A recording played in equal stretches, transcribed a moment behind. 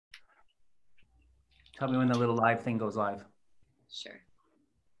Tell me when the little live thing goes live. Sure.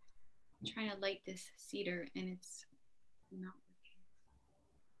 I'm trying to light this cedar and it's not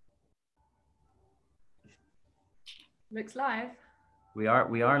working. Looks live. We are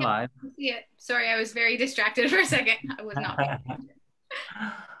live. I see it. Sorry, I was very distracted for a second. I was not paying attention.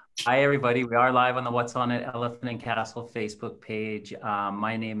 Hi, everybody. We are live on the What's On at Elephant and Castle Facebook page.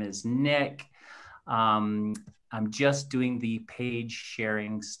 My name is Nick. I'm just doing the page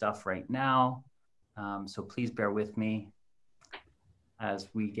sharing stuff right now. So please bear with me as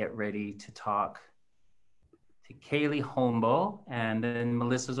we get ready to talk to Caley Holmboe, and then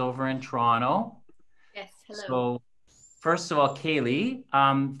Melissa's over in Toronto. Yes, hello. So first of all, Caley,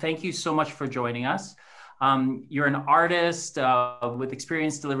 thank you so much for joining us. You're an artist with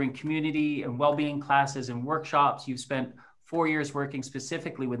experience delivering community and well-being classes and workshops. You've spent 4 years working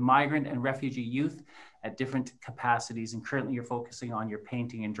specifically with migrant and refugee youth at different capacities, and currently you're focusing on your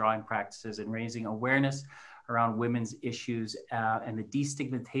painting and drawing practices and raising awareness around women's issues and the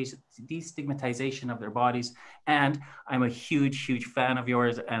destigmatization of their bodies. And I'm a huge fan of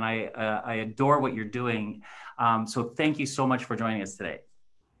yours, and I adore what you're doing. So thank you so much for joining us today.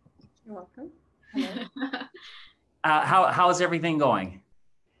 You're welcome. Hello. How's everything going?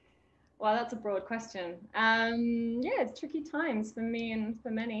 Well, that's a broad question. Yeah, it's tricky times for me and for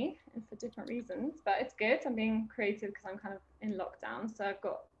many, and for different reasons, but it's good. I'm being creative because I'm kind of in lockdown, so I've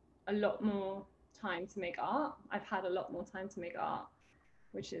got a lot more time to make art. I've had a lot more time to make art,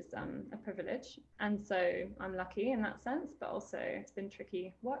 which is a privilege, and so I'm lucky in that sense, but also it's been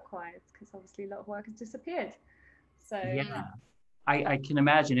tricky work-wise because obviously a lot of work has disappeared. So yeah. I can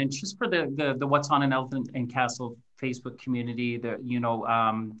imagine. And just for the What's On an Elephant and Castle Facebook community, that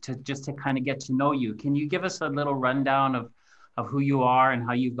to kind of get to know you, can you give us a little rundown of who you are and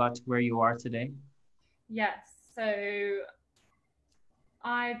how you got to where you are today? Yes. So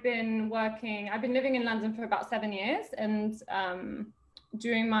I've been living in London for about 7 years, and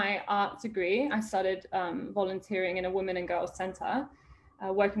during my art degree, I started volunteering in a women and girls centre,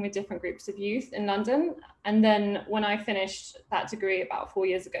 working with different groups of youth in London. And then when I finished that degree about 4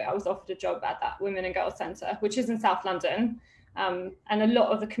 years ago, I was offered a job at that Women and Girls Centre, which is in South London. And a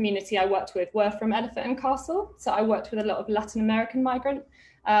lot of the community I worked with were from Elephant and Castle. So I worked with a lot of Latin American migrant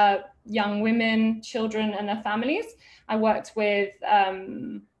young women, children and their families. I worked with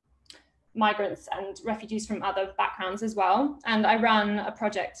migrants and refugees from other backgrounds as well. And I ran a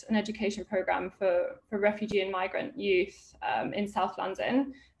project, an education program for refugee and migrant youth in South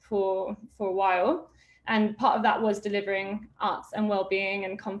London for a while. And part of that was delivering arts and well-being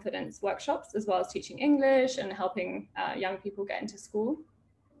and confidence workshops, as well as teaching English and helping young people get into school.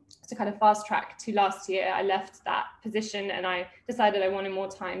 To kind of fast track to last year, I left that position and I decided I wanted more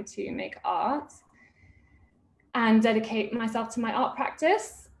time to make art and dedicate myself to my art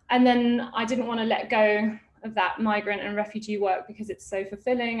practice. And then I didn't want to let go of that migrant and refugee work because it's so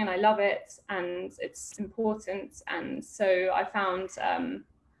fulfilling and I love it and it's important. And so I found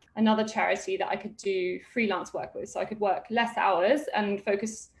another charity that I could do freelance work with. So I could work less hours and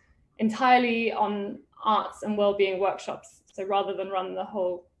focus entirely on arts and well-being workshops. So rather than run the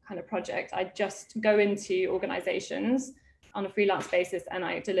whole kind of project, I just go into organizations on a freelance basis and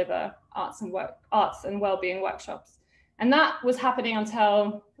I deliver arts and well-being workshops. And that was happening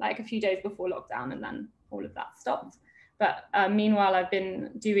until like a few days before lockdown, and then all of that stopped. But meanwhile, I've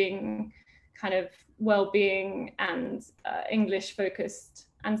been doing kind of well-being and English focused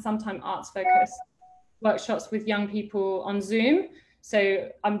and sometimes arts focused workshops with young people on Zoom. So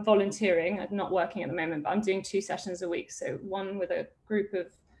I'm volunteering, I'm not working at the moment, but I'm doing 2 sessions a week. So one with a group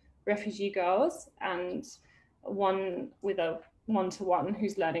of refugee girls and one with a one-to-one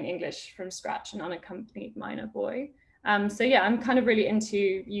who's learning English from scratch, an unaccompanied minor boy. So yeah, I'm kind of really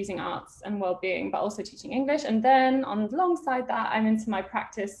into using arts and well-being, but also teaching English. And then alongside that, I'm into my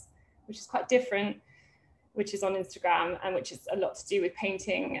practice, which is quite different, which is on Instagram and which is a lot to do with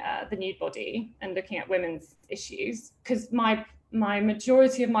painting the nude body and looking at women's issues. Because my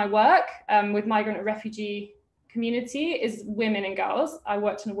majority of my work with migrant and refugee community is women and girls. I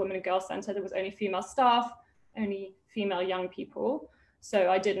worked in a women and girls centre. There was only female staff, only female young people.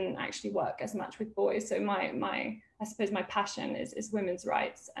 So I didn't actually work as much with boys. So I suppose my passion is women's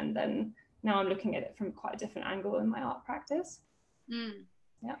rights. And then now I'm looking at it from quite a different angle in my art practice. Mm.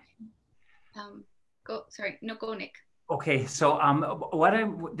 Yeah. Go Nick. Okay, so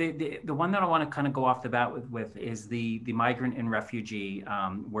the one that I want to kind of go off the bat with is the migrant and refugee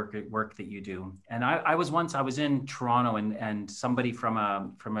work that you do. And I was in Toronto and somebody from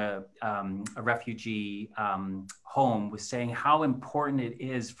a refugee home was saying how important it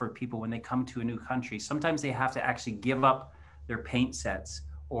is for people when they come to a new country. Sometimes they have to actually give up their paint sets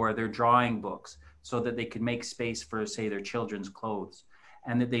or their drawing books so that they could make space for, say, their children's clothes.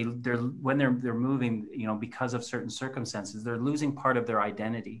 And that when they're moving, you know, because of certain circumstances, they're losing part of their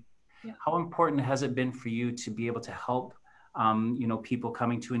identity. Yeah. How important has it been for you to be able to help, you know, people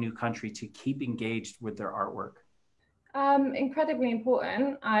coming to a new country to keep engaged with their artwork? Incredibly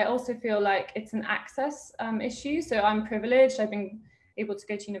important. I also feel like it's an access issue. So I'm privileged. I've been able to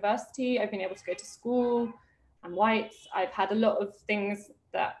go to university. I've been able to go to school. I'm white. I've had a lot of things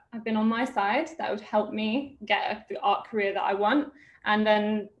that have been on my side that would help me get the art career that I want. And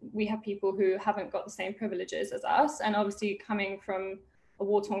then we have people who haven't got the same privileges as us. And obviously coming from a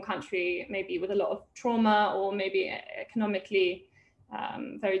war-torn country, maybe with a lot of trauma or maybe economically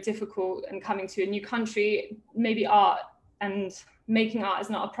very difficult, and coming to a new country, maybe art and making art is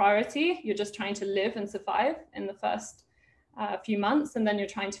not a priority. You're just trying to live and survive in the first few months, and then you're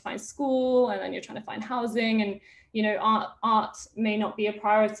trying to find school, and then you're trying to find housing, and you know, art may not be a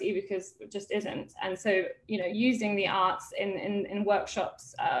priority because it just isn't. And so, you know, using the arts in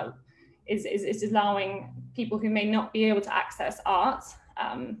workshops is allowing people who may not be able to access art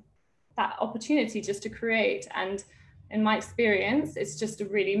that opportunity just to create. And in my experience, it's just a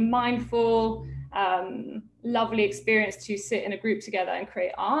really mindful, lovely experience to sit in a group together and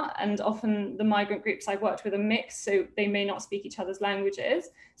create art. And often the migrant groups I've worked with are mixed, so they may not speak each other's languages.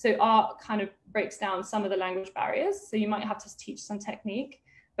 So art kind of breaks down some of the language barriers. So you might have to teach some technique,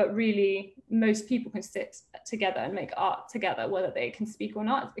 but really most people can sit together and make art together, whether they can speak or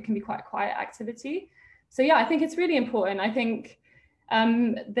not. It can be quite a quiet activity. So yeah, I think it's really important. I think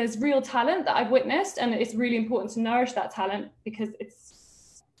there's real talent that I've witnessed, and it's really important to nourish that talent because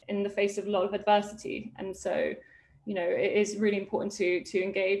it's in the face of a lot of adversity. And so, you know, it is really important to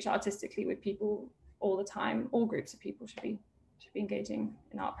engage artistically with people all the time. All groups of people should be engaging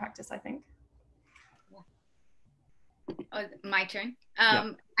in art practice, I think. Oh, my turn.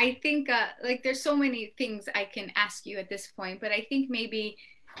 Yeah. I think like there's so many things I can ask you at this point, but I think maybe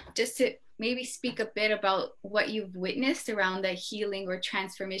just to maybe speak a bit about what you've witnessed around the healing or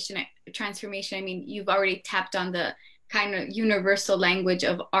transformation. I mean, you've already tapped on the kind of universal language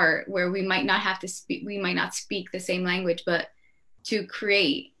of art, where we might not speak the same language, but to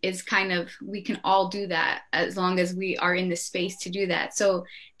create is kind of, we can all do that as long as we are in the space to do that. So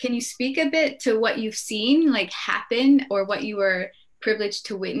can you speak a bit to what you've seen like happen, or what you were privileged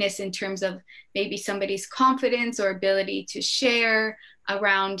to witness in terms of maybe somebody's confidence or ability to share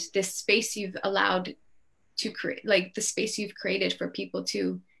around this space you've allowed to create, like the space you've created for people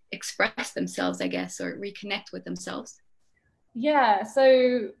to express themselves, I guess, or reconnect with themselves? Yeah,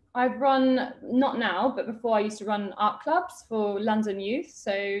 so I've run, not now, but before I used to run art clubs for London youth.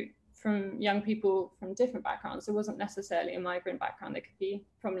 So from young people from different backgrounds. It wasn't necessarily a migrant background, they could be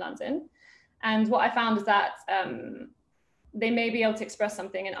from London. And what I found is that they may be able to express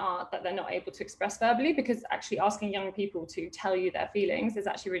something in art that they're not able to express verbally, because actually asking young people to tell you their feelings is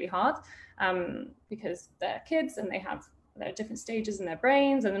actually really hard, because they're kids and they're at different stages in their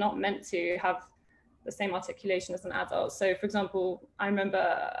brains, and they're not meant to have the same articulation as an adult. So for example, I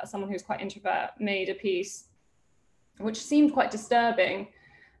remember someone who's quite introvert made a piece which seemed quite disturbing.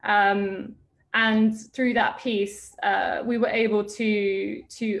 And through that piece, we were able to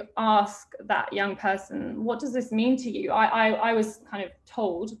ask that young person, what does this mean to you? I was kind of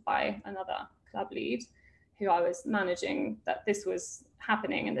told by another club lead who I was managing that this was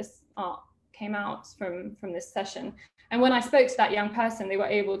happening and this art came out from this session. And when I spoke to that young person, they were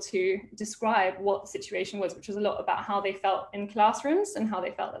able to describe what the situation was, which was a lot about how they felt in classrooms and how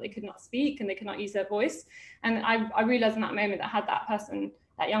they felt that they could not speak and they could not use their voice. And I realized in that moment that had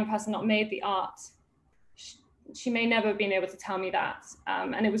that young person not made the art, she may never have been able to tell me that.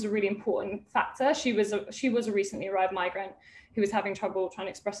 And it was a really important factor. She was a recently arrived migrant who was having trouble trying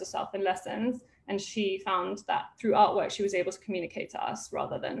to express herself in lessons. And she found that through artwork, she was able to communicate to us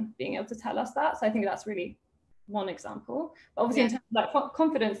rather than being able to tell us that. So I think that's really one example. But obviously, in terms of like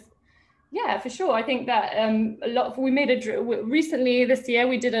confidence, yeah, for sure. I think that recently this year,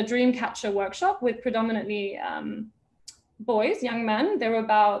 we did a dream catcher workshop with predominantly boys, young men. There were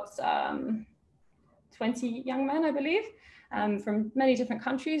about 20 young men, I believe, from many different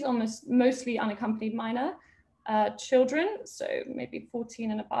countries, mostly unaccompanied minor children, so maybe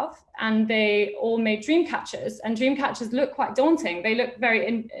 14 and above. And they all made dream catchers, and dream catchers look quite daunting. They look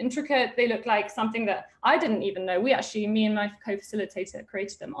very intricate. They look like something that I didn't even know. Me and my co-facilitator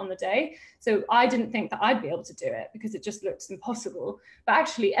created them on the day. So I didn't think that I'd be able to do it because it just looks impossible. But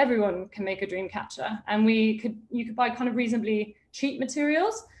actually everyone can make a dream catcher, and you could buy kind of reasonably cheap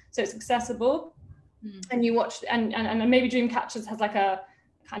materials, so it's accessible. And you watch, and maybe dream catchers has like a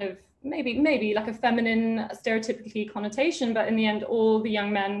kind of maybe like a feminine stereotypically connotation, but in the end, all the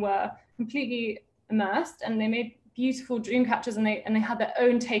young men were completely immersed, and they made beautiful dream catchers, and they had their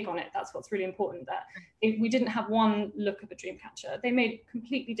own take on it. That's what's really important, that we didn't have one look of a dream catcher. They made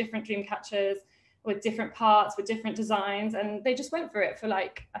completely different dream catchers with different parts, with different designs, and they just went for it for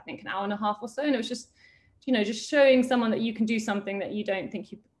like, I think, an hour and a half or so. And it was just, you know, just showing someone that you can do something that you don't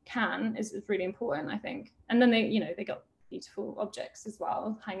think you can is really important, I think. And then they, you know, they got beautiful objects as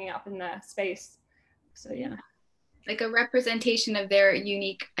well hanging up in their space. So yeah, like a representation of their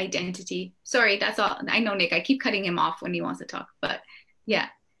unique identity. Sorry, that's all. I know, Nick, I keep cutting him off when he wants to talk, but yeah,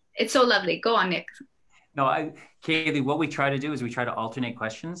 it's so lovely. Go on, Nick. No, Caley, what we try to do is we try to alternate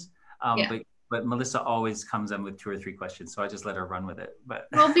questions, Yeah. but Melissa always comes in with 2 or 3 questions, so I just let her run with it. But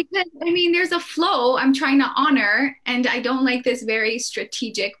Well, because I mean, there's a flow I'm trying to honor, and I don't like this very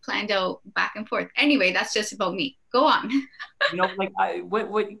strategic, planned out back and forth. Anyway, that's just about me. Go on. You know, like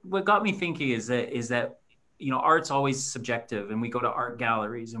what got me thinking is that you know, art's always subjective, and we go to art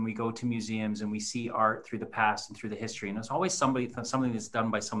galleries and we go to museums and we see art through the past and through the history, and there's always something that's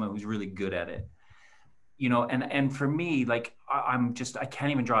done by someone who's really good at it. You know, and for me, like I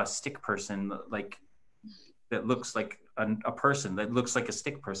can't even draw a stick person like that looks like a person that looks like a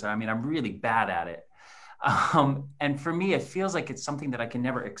stick person. I mean, I'm really bad at it. And for me, it feels like it's something that I can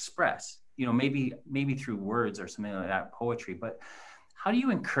never express, you know, maybe through words or something like that, poetry. But how do you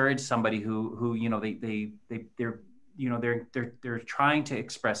encourage somebody who you know, they're you know, they're trying to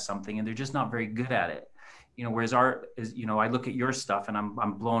express something and they're just not very good at it? You know, whereas art is, you know, I look at your stuff and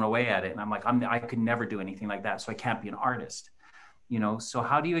I'm blown away at it, and I'm like, I could never do anything like that, so I can't be an artist. You know, so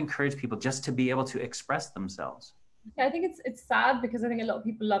how do you encourage people just to be able to express themselves? Yeah, I think it's sad, because I think a lot of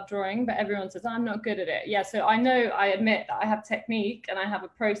people love drawing, but everyone says, I'm not good at it. Yeah, so I know, I admit that I have technique and I have a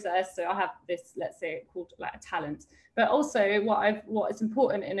process. So I have this, let's say, called like a talent. But also what is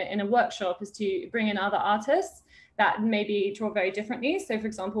important in a workshop is to bring in other artists that maybe draw very differently. So for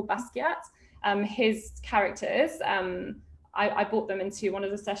example, Basquiat, his characters, I brought them into one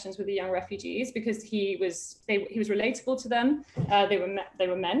of the sessions with the young refugees because he was relatable to them. They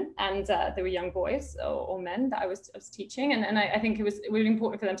were men, and they were young boys or men that I was teaching, and I think it was really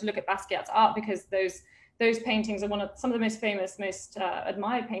important for them to look at Basquiat's art, because those paintings are some of the most famous, most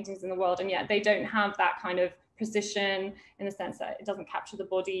admired paintings in the world, and yet they don't have that kind of precision, in the sense that it doesn't capture the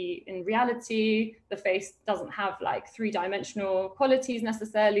body in reality. The face doesn't have like 3-dimensional qualities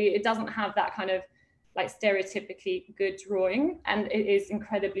necessarily. It doesn't have that kind of like stereotypically good drawing, and it is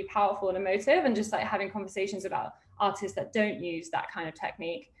incredibly powerful and emotive. And just like having conversations about artists that don't use that kind of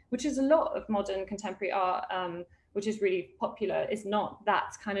technique, which is a lot of modern contemporary art, which is really popular, is not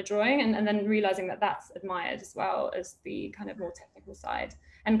that kind of drawing, and then realizing that that's admired as well as the kind of more technical side,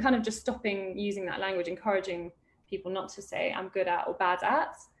 and kind of just stopping using that language, encouraging people not to say I'm good at or bad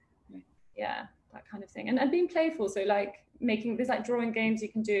at. Yeah, that kind of thing. And being playful, so like there's like drawing games you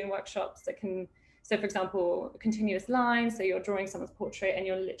can do in workshops that can, so for example, continuous lines, so you're drawing someone's portrait and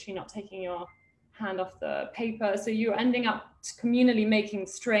you're literally not taking your hand off the paper, so you're ending up communally making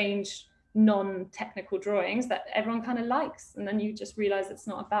strange non-technical drawings that everyone kind of likes, and then you just realize it's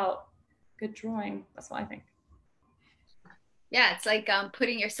not about good drawing. That's what I think. Yeah, it's like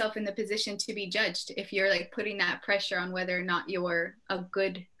putting yourself in the position to be judged. If you're like putting that pressure on whether or not you're a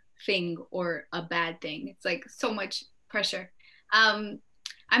good thing or a bad thing, it's like so much pressure.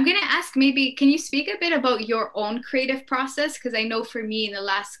 I'm going to ask, maybe, can you speak a bit about your own creative process? Because I know for me in the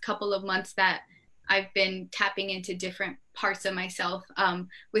last couple of months that I've been tapping into different parts of myself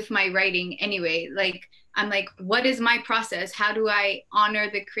with my writing anyway. Like, I'm like, what is my process? How do I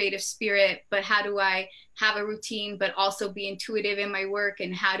honor the creative spirit, but how do I have a routine, but also be intuitive in my work?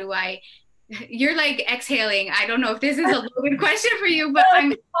 And how do you're like exhaling. I don't know if this is a loaded question for you, but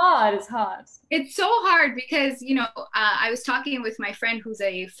it's hard. It's hard. It's so hard because, you know, I was talking with my friend who's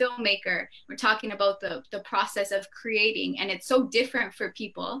a filmmaker. We're talking about the process of creating, and it's so different for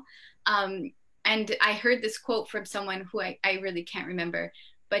people. And I heard this quote from someone who I really can't remember,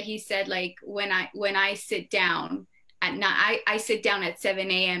 but he said, like, when I sit down at night, I sit down at 7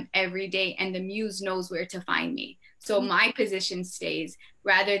 a.m. every day, and the muse knows where to find me. So my position stays,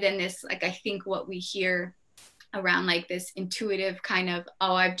 rather than this, like, I think what we hear around like this intuitive kind of,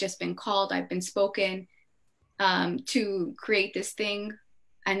 oh, I've just been called, I've been spoken to create this thing.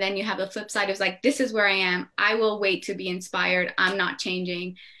 And then you have the flip side of like, this is where I am. I will wait to be inspired. I'm not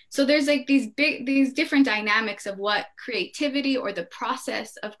changing. So there's like these different dynamics of what creativity or the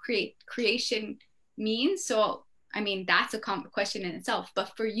process of creation means. So, I mean, that's a question in itself.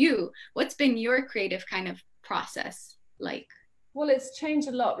 But for you, what's been your creative kind of process like? Well, it's changed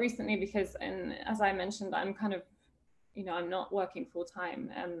a lot recently because, as I mentioned, I'm kind of you know, I'm not working full time,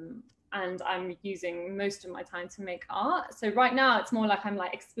 and I'm using most of my time to make art. So right now it's more like I'm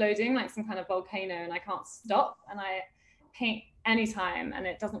like exploding like some kind of volcano, and I can't stop, and I paint anytime, and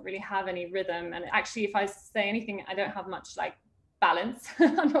it doesn't really have any rhythm. And actually, if I say anything, I don't have much like balance.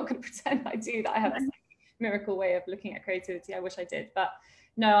 I'm not going to pretend I do, that I have a miracle way of looking at creativity. I wish I did, but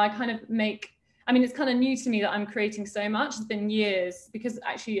no, I kind of make, I mean, it's kind of new to me that I'm creating so much. It's been years, because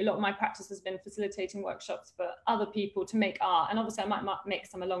actually a lot of my practice has been facilitating workshops for other people to make art. And obviously I might make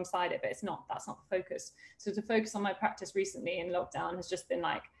some alongside it, but that's not the focus. So to focus on my practice recently in lockdown has just been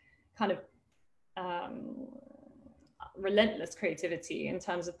like kind of relentless creativity in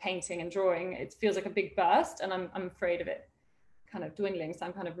terms of painting and drawing. It feels like a big burst, and I'm afraid of it kind of dwindling. So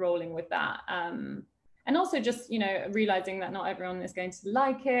I'm kind of rolling with that. And also just, you know, realizing that not everyone is going to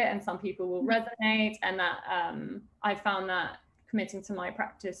like it, and some people will resonate, and that I found that committing to my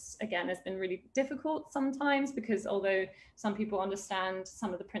practice again has been really difficult sometimes, because although some people understand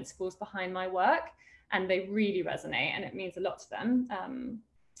some of the principles behind my work and they really resonate and it means a lot to them,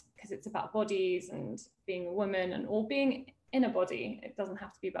 because it's about bodies and being a woman, and or being in a body. It doesn't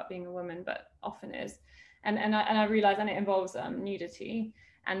have to be about being a woman, but often is. And I realize, and it involves nudity.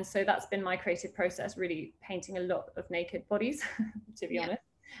 And so that's been my creative process, really painting a lot of naked bodies, to be honest.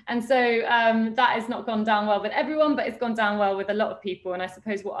 And so that has not gone down well with everyone, but it's gone down well with a lot of people. And I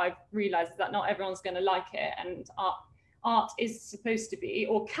suppose what I've realized is that not everyone's going to like it. And art is supposed to be,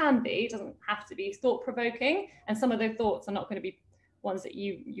 or can be, it doesn't have to be, thought-provoking. And some of those thoughts are not going to be ones that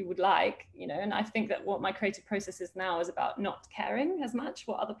you would like, you know. And I think that what my creative process is now is about not caring as much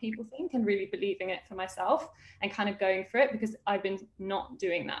what other people think, and really believing it for myself and kind of going for it, because I've been not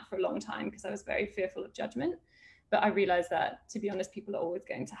doing that for a long time because I was very fearful of judgment. But I realized that, to be honest, people are always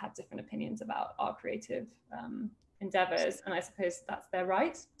going to have different opinions about our creative endeavors, and I suppose that's their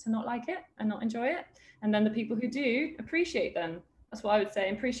right to not like it and not enjoy it. And then the people who do, appreciate them. That's what I would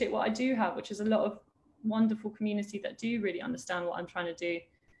say, appreciate what I do have, which is a lot of wonderful community that do really understand what I'm trying to do.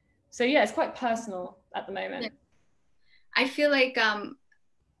 So yeah, it's quite personal at the moment. I feel like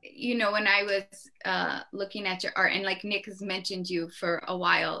you know, when I was looking at your art, and like Nick has mentioned you for a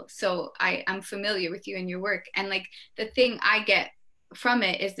while, so I'm familiar with you and your work, and like the thing I get from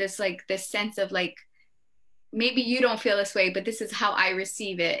it is this sense of like, maybe you don't feel this way, but this is how I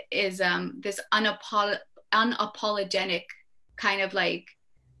receive it, is this unapologetic kind of like,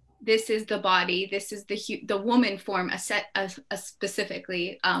 this is the body, this is the woman form,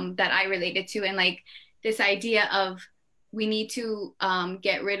 specifically that I related to, and like this idea of we need to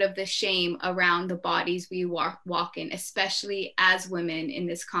get rid of the shame around the bodies we walk in, especially as women in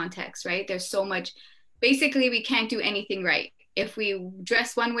this context, right? There's so much, basically we can't do anything right. If we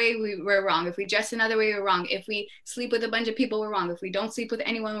dress one way, we're wrong. If we dress another way, we're wrong. If we sleep with a bunch of people, we're wrong. If we don't sleep with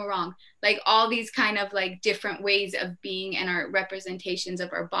anyone, we're wrong. Like all these kind of like different ways of being and our representations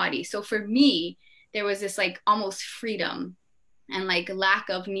of our body. So for me, there was this like almost freedom and like lack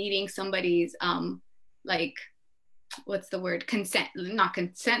of needing somebody's like, what's the word? Consent. Not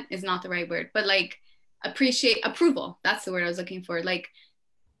consent is not the right word, but like approval. That's the word I was looking for. Like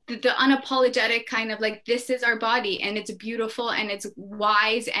the unapologetic kind of like, this is our body and it's beautiful and it's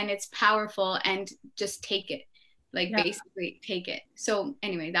wise and it's powerful, and just take it, like basically take it. So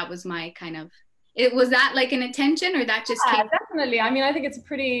anyway, that was my kind of, was that like an intention, or that just came? Definitely. I mean, I think it's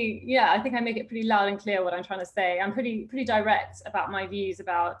pretty, I think I make it pretty loud and clear what I'm trying to say. I'm pretty direct about my views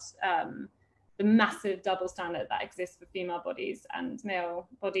about the massive double standard that exists for female bodies and male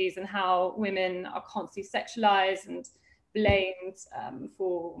bodies, and how women are constantly sexualized and blamed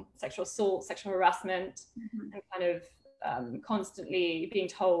for sexual assault, sexual harassment, and kind of constantly being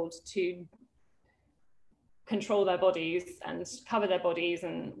told to control their bodies and cover their bodies,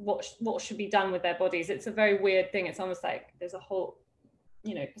 and what should be done with their bodies. It's a very weird thing. It's almost like there's a whole,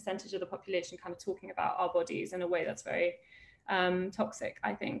 you know, percentage of the population kind of talking about our bodies in a way that's very toxic,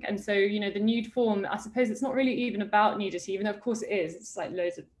 I think. And so, you know, the nude form, I suppose it's not really even about nudity, even though of course it is. It's like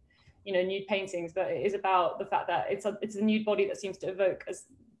loads of, you know, nude paintings, but it is about the fact that it's a nude body that seems to evoke as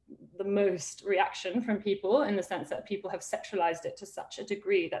the most reaction from people, in the sense that people have sexualized it to such a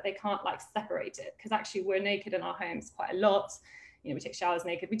degree that they can't like separate it, because actually we're naked in our homes quite a lot. You know, we take showers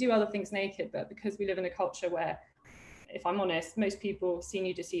naked, we do other things naked, but because we live in a culture where, if I'm honest, most people see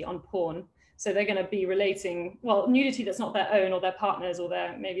nudity on porn, so they're going to be relating, well, nudity that's not their own or their partners or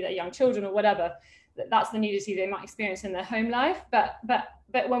maybe their young children or whatever. That's the nudity they might experience in their home life, but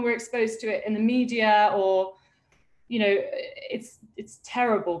when we're exposed to it in the media, or, you know, it's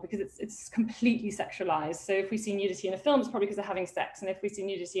terrible because it's completely sexualized. So if we see nudity in a film, it's probably because they're having sex, and if we see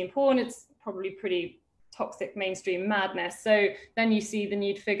nudity in porn, it's probably pretty toxic mainstream madness. So then you see the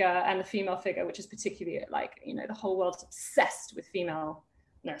nude figure and the female figure, which is particularly like, you know, the whole world's obsessed with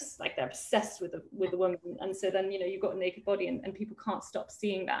femaleness, like they're obsessed with the woman. And so then, you know, you've got a naked body and people can't stop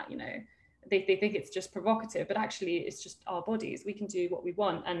seeing that, you know, they think it's just provocative, but actually it's just our bodies. We can do what we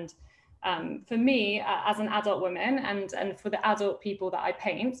want. And for me, as an adult woman, and for the adult people that I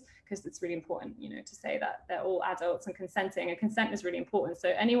paint, because it's really important, you know, to say that they're all adults and consenting, and consent is really important.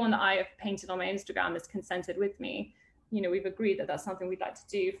 So anyone that I have painted on my Instagram has consented with me. You know, we've agreed that that's something we'd like to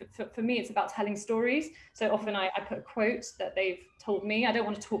do. For me, it's about telling stories. So often I put a quote that they've told me. I don't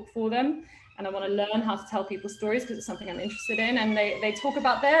want to talk for them, and I want to learn how to tell people stories because it's something I'm interested in. And they talk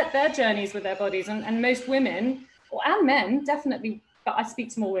about their journeys with their bodies, and most women, and men definitely, but I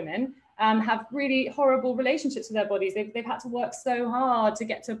speak to more women, have really horrible relationships with their bodies. They've had to work so hard to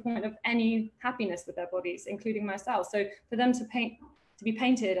get to a point of any happiness with their bodies, including myself. So for them to be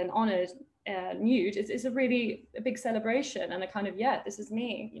painted and honored nude is a really big celebration, and a kind of, yeah, this is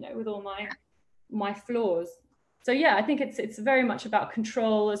me, you know, with all my flaws. So yeah, I think it's very much about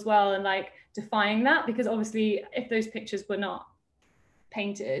control as well, and like defying that, because obviously if those pictures were not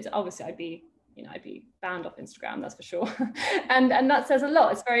painted, obviously I'd be banned off Instagram, that's for sure. and that says a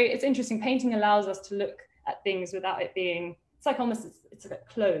lot. It's interesting. Painting allows us to look at things without it being, it's like almost, it's a bit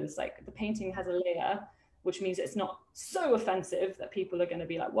closed. Like the painting has a layer, which means it's not so offensive that people are going to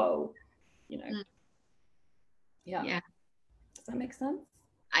be like, whoa, you know. Yeah. Does that make sense?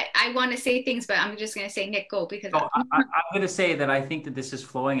 I want to say things, but I'm just going to say, Nick, go, because I'm going to say that I think that this is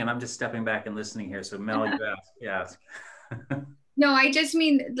flowing, and I'm just stepping back and listening here. So Mel, you ask. Yes. No, I just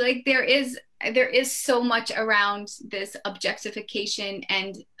mean, like, there is so much around this objectification,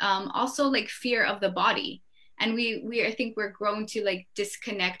 and also like fear of the body. And I think we're grown to like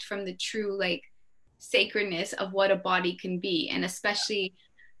disconnect from the true like sacredness of what a body can be. And especially,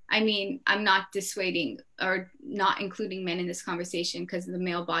 I mean, I'm not dissuading or not including men in this conversation, because the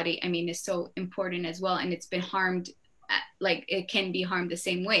male body, I mean, is so important as well. And it's been harmed, like it can be harmed the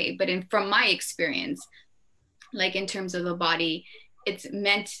same way. But from my experience, like in terms of the body, it's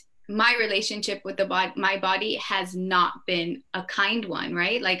meant, my relationship with my body has not been a kind one,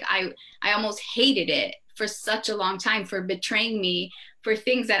 right? Like I almost hated it for such a long time for betraying me for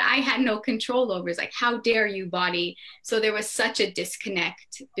things that I had no control over. It's like, how dare you, body? So there was such a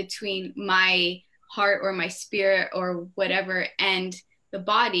disconnect between my heart or my spirit or whatever and the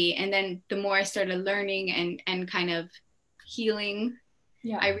body. And then the more I started learning and kind of healing,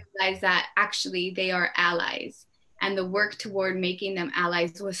 I realized that actually they are allies. And the work toward making them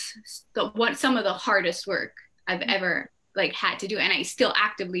allies was some of the hardest work I've ever like had to do. And I still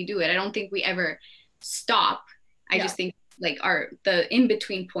actively do it. I don't think we ever stop. I just think like the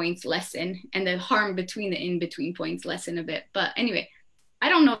in-between points lessen, and the harm between the in-between points lessen a bit. But anyway, I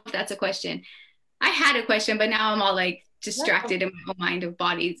don't know if that's a question. I had a question, but now I'm all like distracted in my own mind of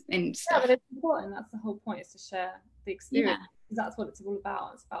bodies and stuff. Yeah, but it's important. That's the whole point, is to share the experience. Yeah. That's what it's all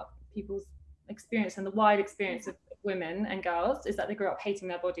about. It's about people's experience, and the wide experience of women and girls is that they grew up hating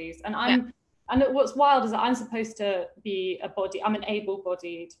their bodies. And and what's wild is that I'm supposed to be I'm an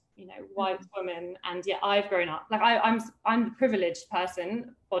able-bodied, you know, white woman, and yet I've grown up like I'm a privileged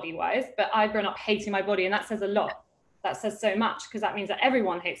person body-wise, but I've grown up hating my body, and that says a lot. That says so much, because that means that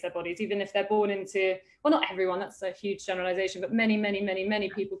everyone hates their bodies, even if they're born into, well, not everyone, that's a huge generalization, but many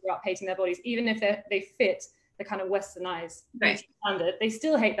people grew up hating their bodies, even if they fit the kind of westernized standard, they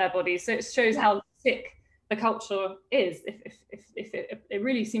still hate their bodies. So it shows how sick the culture is. If it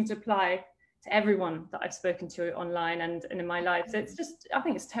really seems to apply to everyone that I've spoken to online and in my life. So it's just, I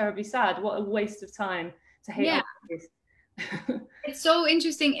think it's terribly sad. What a waste of time to hate our bodies. It's so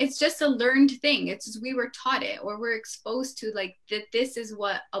interesting. It's just a learned thing. It's just, we were taught it, or we're exposed to like that this is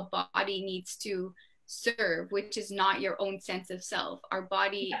what a body needs to serve, which is not your own sense of self. Our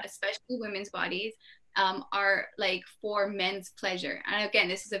body, especially women's bodies, are like for men's pleasure. And again,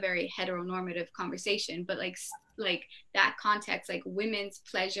 this is a very heteronormative conversation, but like that context, like women's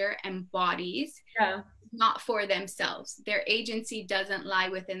pleasure and bodies, not for themselves. Their agency doesn't lie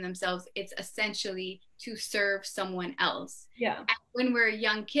within themselves. It's essentially to serve someone else. And when we're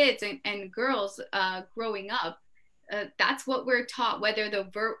young kids and girls growing up, that's what we're taught. Whether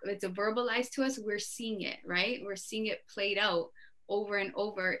it's verbalized to us, we're seeing it, right? We're seeing it played out over and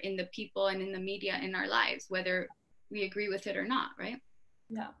over in the people and in the media in our lives, whether we agree with it or not, right?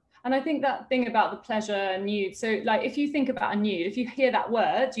 And I think that thing about the pleasure nude, so like if you think about a nude, if you hear that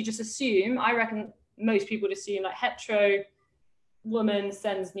word, you just assume, I reckon most people would assume like hetero woman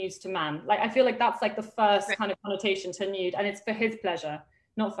sends nudes to man. Like I feel like that's like the first kind of connotation to nude, and it's for his pleasure.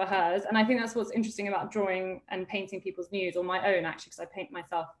 not for hers. And I think that's what's interesting about drawing and painting people's nudes, or my own actually, because I paint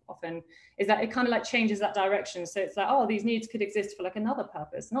myself often, is that it kind of like changes that direction. So it's like, oh, these nudes could exist for like another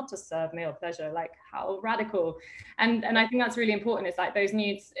purpose, not to serve male pleasure. Like, how radical. And I think that's really important. It's like those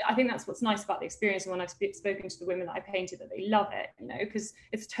nudes, I think that's what's nice about the experience. And when I've spoken to the women that I painted, that they love it, you know, because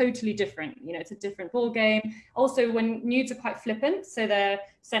it's totally different, you know, it's a different ball game. Also, when nudes are quite flippant, so they're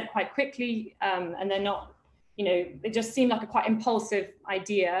sent quite quickly, and they're not, you know, they just seem like a quite impulsive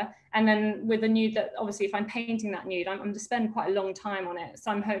idea. And then with a nude, that obviously if I'm painting that nude, I'm going to spend quite a long time on it. So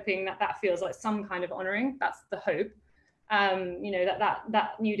I'm hoping that that feels like some kind of honoring. That's the hope. You know, that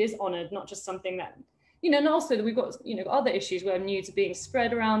nude is honored, not just something that, you know, and also that we've got, you know, other issues where nudes are being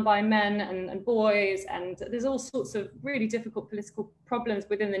spread around by men and boys, and there's all sorts of really difficult political problems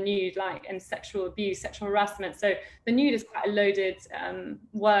within the nude, like, and sexual abuse, sexual harassment. So the nude is quite a loaded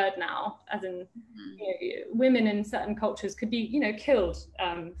word now, as in, you know, women in certain cultures could be, you know, killed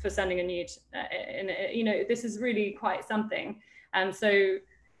for sending a nude. You know, this is really quite something. And so,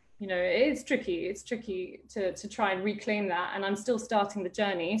 you know, it's tricky. It's tricky to try and reclaim that. And I'm still starting the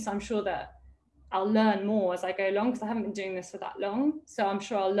journey. So I'm sure that I'll learn more as I go along, because I haven't been doing this for that long. So I'm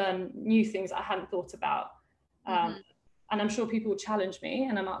sure I'll learn new things I hadn't thought about. And I'm sure people will challenge me,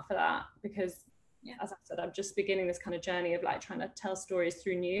 and I'm up for that, because, as I said, I'm just beginning this kind of journey of like trying to tell stories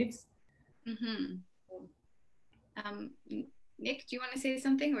through nudes. Nick, do you want to say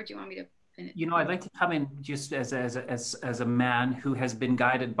something, or do you want me to finish? You know, I'd like to come in just as a man who has been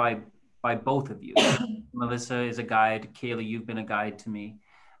guided by both of you. Melissa is a guide. Caley, you've been a guide to me.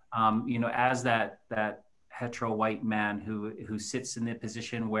 You know, as that hetero white man who sits in the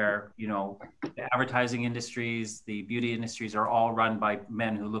position where, you know, the advertising industries, the beauty industries are all run by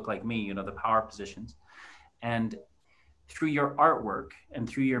men who look like me, you know, the power positions. And through your artwork and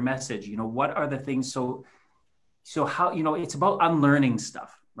through your message, you know, what are the things, so how, you know, it's about unlearning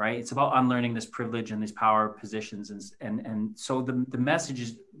stuff, right? It's about unlearning this privilege and these power positions. And so the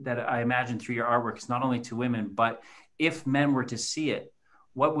messages that I imagine through your artwork is not only to women, but if men were to see it,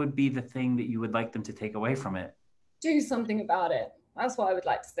 what would be the thing that you would like them to take away from it? Do something about it. That's what I would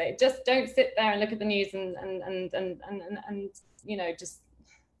like to say. Just don't sit there and look at the news and you know, just,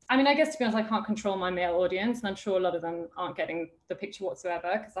 I mean, I guess, to be honest, I can't control my male audience, and I'm sure a lot of them aren't getting the picture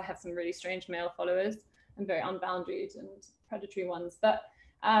whatsoever, because I have some really strange male followers and very unboundaried and predatory ones. But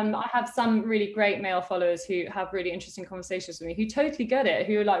I have some really great male followers who have really interesting conversations with me, who totally get it,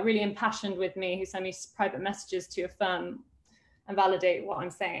 who are like really impassioned with me, who send me private messages to affirm and validate what I'm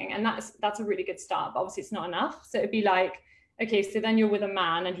saying. And that's a really good start, but obviously it's not enough. So it'd be like, okay, so then you're with a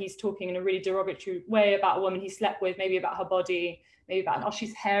man and he's talking in a really derogatory way about a woman he slept with, maybe about her body, maybe about, oh,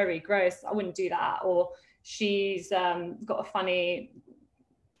 she's hairy, gross, I wouldn't do that. Or she's got a funny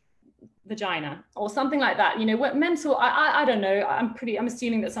vagina or something like that. You know, what mental, I don't know, I'm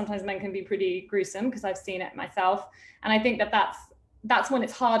assuming that sometimes men can be pretty gruesome, because I've seen it myself. And I think that's when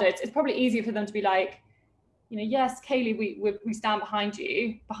it's harder. It's probably easier for them to be like, you know, yes, Caley, we stand behind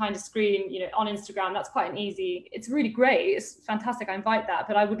you, behind a screen, you know, on Instagram. That's quite an easy, it's really great. It's fantastic. I invite that,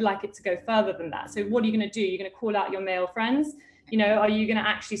 but I would like it to go further than that. So what are you going to do? You're going to call out your male friends? You know, are you going to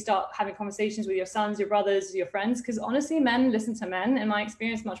actually start having conversations with your sons, your brothers, your friends? Because honestly, men listen to men, in my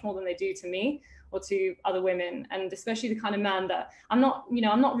experience, much more than they do to me or to other women. And especially the kind of man that I'm not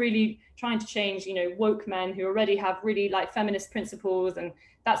really trying to change, you know, woke men who already have really like feminist principles. And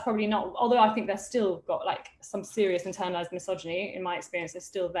that's probably not, although I think they're still got like some serious internalized misogyny, in my experience, is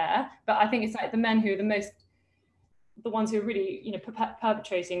still there. But I think it's like the men who are the ones who are really, you know,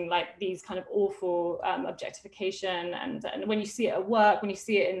 perpetrating like these kind of awful objectification. And when you see it at work, when you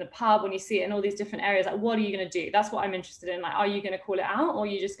see it in the pub, when you see it in all these different areas, like, what are you going to do? That's what I'm interested in. Like, are you going to call it out, or are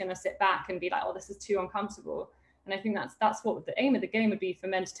you just going to sit back and be like, oh, this is too uncomfortable? And I think that's what the aim of the game would be, for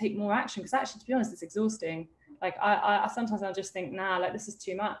men to take more action, because actually, to be honest, it's exhausting. Like I sometimes I just think, nah, like this is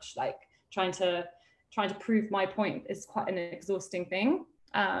too much. Like trying to prove my point is quite an exhausting thing,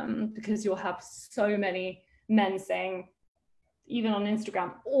 because you'll have so many men saying, even on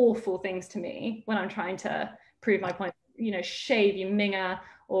Instagram, awful things to me when I'm trying to prove my point. You know, shave, you minger,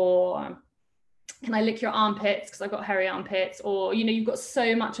 or can I lick your armpits because I've got hairy armpits? Or, you know, you've got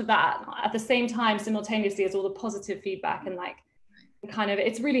so much of that at the same time, simultaneously, as all the positive feedback. And like, kind of,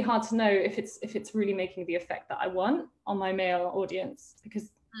 it's really hard to know if it's really making the effect that I want on my male audience,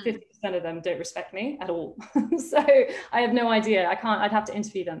 because 50% of them don't respect me at all. So I have no idea. I'd have to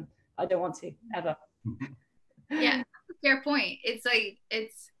interview them. I don't want to, ever. Yeah, fair point. It's like,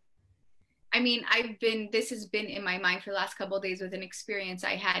 I mean, this has been in my mind for the last couple of days with an experience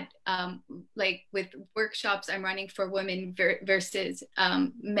I had, like with workshops I'm running for women versus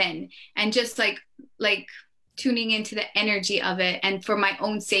men. And just like tuning into the energy of it, and for my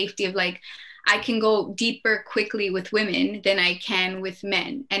own safety of like, I can go deeper quickly with women than I can with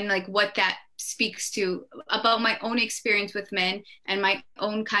men, and like what that speaks to about my own experience with men and my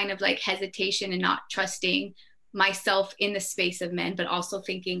own kind of like hesitation and not trusting myself in the space of men, but also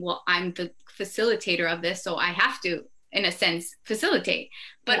thinking, well, I'm the facilitator of this, so I have to, in a sense, facilitate.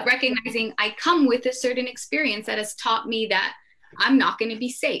 But yeah, recognizing I come with a certain experience that has taught me that I'm not going to be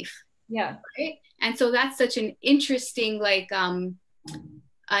safe. Yeah. Right. And so that's such an interesting, like,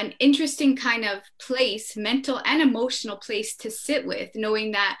 an interesting kind of place, mental and emotional place to sit with,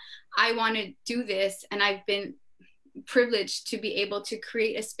 knowing that I want to do this, and I've been privileged to be able to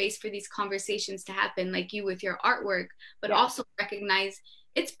create a space for these conversations to happen, like you with your artwork, but yeah, also recognize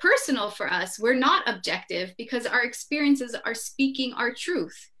it's personal for us. We're not objective because our experiences are speaking our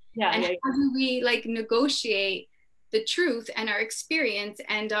truth. Yeah, and yeah, how do we like negotiate the truth and our experience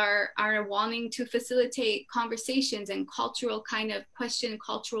and our wanting to facilitate conversations and cultural kind of question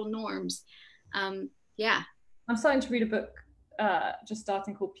cultural norms. Yeah. I'm starting to read a book just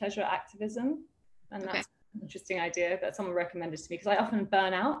starting called Pleasure Activism, and that's an interesting idea that someone recommended to me, because I often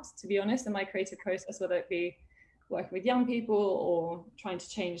burn out, to be honest, in my creative process, whether it be working with young people or trying to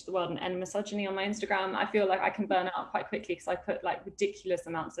change the world and end misogyny on my Instagram. I feel like I can burn out quite quickly because I put like ridiculous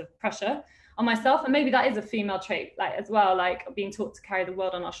amounts of pressure on myself, and maybe that is a female trait, like as well, like being taught to carry the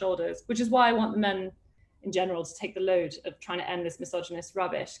world on our shoulders, which is why I want the men in general to take the load of trying to end this misogynist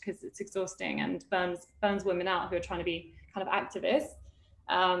rubbish, because it's exhausting and burns women out who are trying to be kind of activists.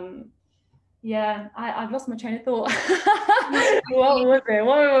 Yeah, I've lost my train of thought. What was it?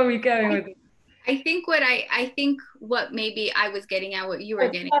 Where were we going with it? I think what maybe I was getting at, what you were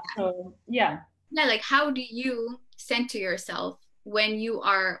getting at. Yeah. Yeah, like how do you center yourself when you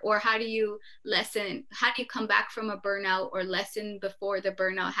are, or how do you come back from a burnout or lessen before the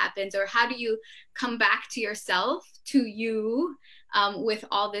burnout happens, or how do you come back to yourself, to you, with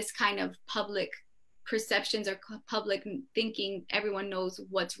all this kind of public perceptions or public thinking? Everyone knows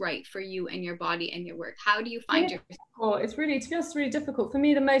what's right for you and your body and your work. How do you find yourself? It's really, to be honest, really difficult. For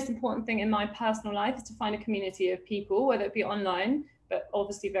me, the most important thing in my personal life is to find a community of people, whether it be online, but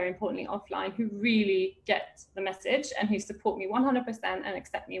obviously very importantly offline, who really get the message and who support me 100% and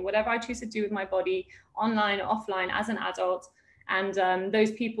accept me, whatever I choose to do with my body, online or offline, as an adult. And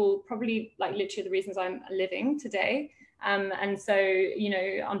those people probably, like, literally the reasons I'm living today. And so, you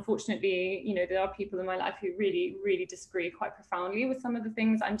know, unfortunately, you know, there are people in my life who really, really disagree quite profoundly with some of the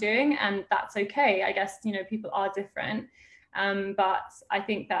things I'm doing, and that's okay. I guess, you know, people are different. But I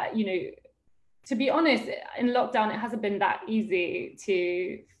think that, you know, to be honest, in lockdown, it hasn't been that easy to,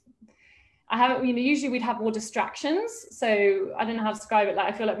 you know, usually we'd have more distractions. So I don't know how to describe it.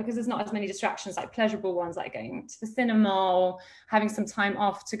 Like, I feel like because there's not as many distractions, like pleasurable ones, like going to the cinema or having some time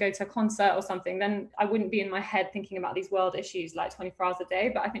off to go to a concert or something, then I wouldn't be in my head thinking about these world issues like 24 hours a day.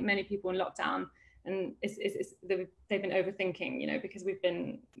 But I think many people in lockdown, and they've been overthinking, you know, because we've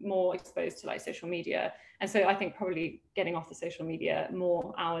been more exposed to like social media. And so I think probably getting off the social media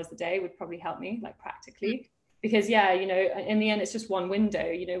more hours a day would probably help me, like practically. Because, yeah, you know, in the end, it's just one window,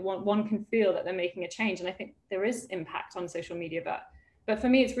 you know, one can feel that they're making a change. And I think there is impact on social media, but for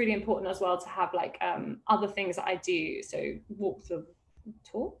me, it's really important as well to have like other things that I do. So walk the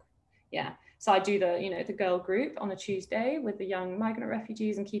talk. Yeah. So I do the girl group on a Tuesday with the young migrant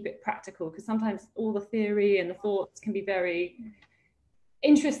refugees, and keep it practical, because sometimes all the theory and the thoughts can be very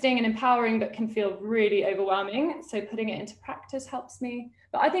interesting and empowering, but can feel really overwhelming. So putting it into practice helps me.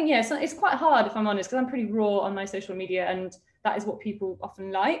 But I think, yeah, so it's quite hard, if I'm honest, because I'm pretty raw on my social media, and that is what people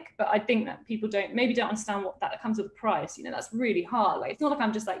often like. But I think that people don't understand what that comes with a price. You know, that's really hard. Like, it's not like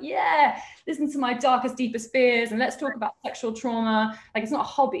I'm just like, yeah, listen to my darkest, deepest fears and let's talk about sexual trauma. Like, it's not a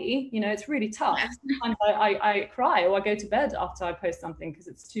hobby, you know, it's really tough. Sometimes I cry or I go to bed after I post something, because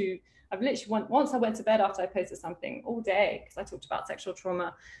it's too, I've literally once I went to bed after I posted something all day because I talked about sexual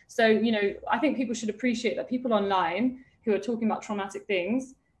trauma. So, you know, I think people should appreciate that people online who are talking about traumatic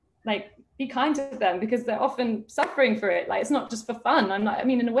things, like, be kind to them, because they're often suffering for it. Like, it's not just for fun. I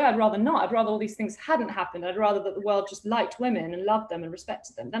mean, in a way, I'd rather not. I'd rather all these things hadn't happened. I'd rather that the world just liked women and loved them and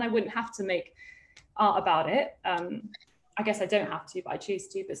respected them. Then I wouldn't have to make art about it. I guess I don't have to, but I choose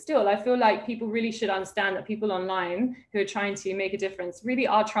to. But still, I feel like people really should understand that people online who are trying to make a difference really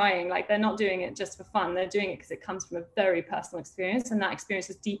are trying. Like, they're not doing it just for fun. They're doing it because it comes from a very personal experience, and that experience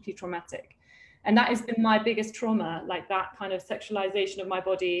is deeply traumatic. And that has been my biggest trauma, like that kind of sexualization of my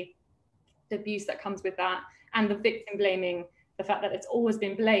body, the abuse that comes with that, and the victim blaming, the fact that it's always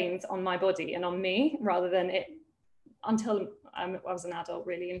been blamed on my body and on me, rather than it, until I was an adult,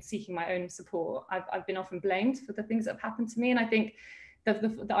 really, and seeking my own support. I've been often blamed for the things that have happened to me. And I think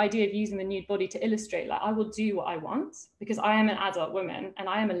the idea of using the nude body to illustrate, like, I will do what I want because I am an adult woman and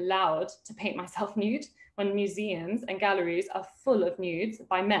I am allowed to paint myself nude when museums and galleries are full of nudes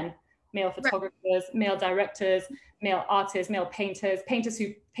by men, male photographers, male directors, male artists, male painters, painters who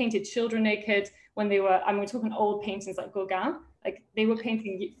painted children naked when they were, I mean, we're talking old paintings like Gauguin, like they were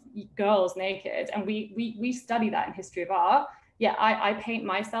painting girls naked, and we study that in history of art. Yeah, I paint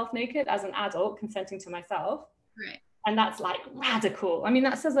myself naked as an adult, consenting to myself. Right. And that's like radical. I mean,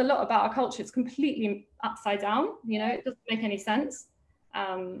 that says a lot about our culture. It's completely upside down, you know, it doesn't make any sense.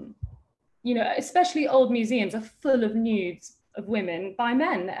 You know, especially old museums are full of nudes of women by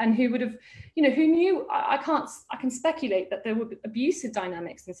men, and who would have, you know, who knew, I can speculate that there were abusive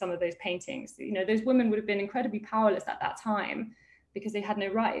dynamics in some of those paintings. You know, those women would have been incredibly powerless at that time because they had no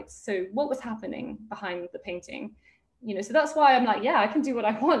rights. So what was happening behind the painting? You know, so that's why I'm like, yeah, I can do what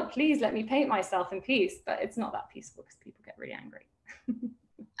I want. Please let me paint myself in peace. But it's not that peaceful because people get really angry.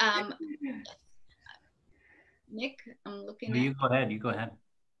 Nick, I'm looking at you. Go ahead. You go ahead.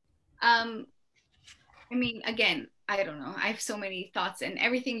 I mean, again, I don't know. I have so many thoughts, and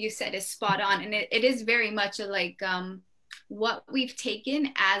everything you said is spot on. And it is very much like what we've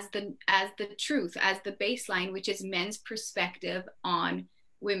taken as the truth, as the baseline, which is men's perspective on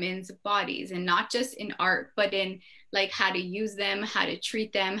women's bodies, and not just in art, but in like how to use them, how to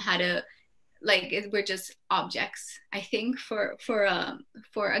treat them, how to, like, we're just objects, I think, for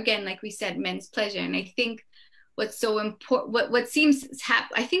again, like we said, men's pleasure. And I think what's so important, what seems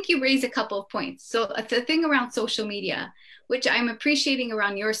I think you raised a couple of points. So the thing around social media, which I'm appreciating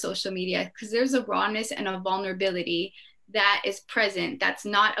around your social media, because there's a rawness and a vulnerability that is present, that's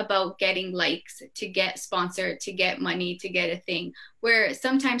not about getting likes, to get sponsored, to get money, to get a thing, where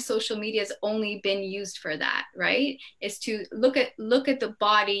sometimes social media has only been used for that, right? Is to look at the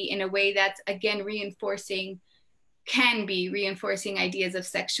body in a way that's, again, can be reinforcing ideas of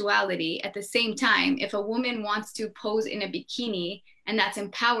sexuality. At the same time, if a woman wants to pose in a bikini and that's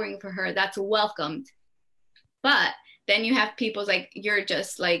empowering for her, that's welcomed. But then you have people like, you're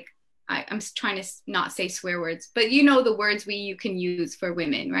just like, I'm trying to not say swear words, but you know the words you can use for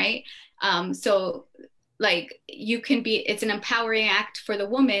women, right? So like, you can be, it's an empowering act for the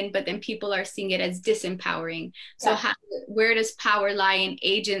woman, but then people are seeing it as disempowering. So where does power lie and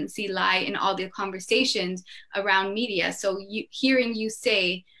agency lie in all the conversations around media? So hearing you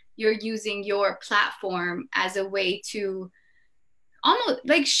say you're using your platform as a way to almost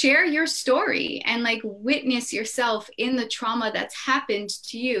like share your story and like witness yourself in the trauma that's happened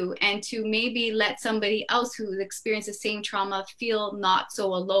to you, and to maybe let somebody else who's experienced the same trauma feel not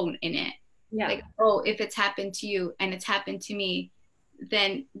so alone in it. Yeah. Like, oh, if it's happened to you and it's happened to me,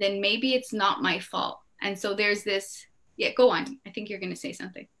 then maybe it's not my fault. And so there's this, yeah, go on. I think you're going to say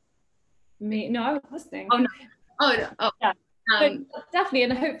something. Me? No, I was listening. Oh, no. Oh. Yeah. Definitely,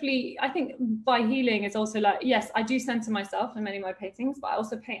 and hopefully, I think by healing is also like, yes, I do center myself in many of my paintings, but I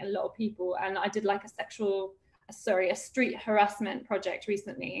also paint a lot of people. And I did like a street harassment project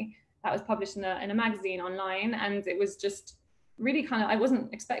recently that was published in a magazine online, and it was just really kind of, I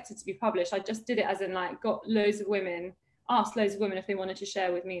wasn't expected to be published. I just did it as in like, asked loads of women if they wanted to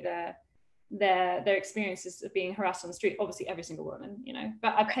share with me their experiences of being harassed on the street. Obviously every single woman, you know,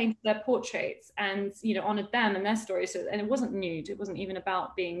 but I painted their portraits and, you know, honored them and their stories. So, and it wasn't nude. It wasn't even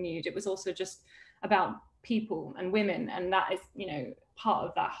about being nude. It was also just about people and women. And that is, you know, part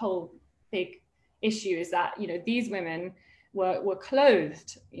of that whole big issue, is that, you know, these women were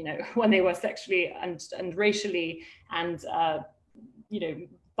clothed, you know, when they were sexually and racially and, you know,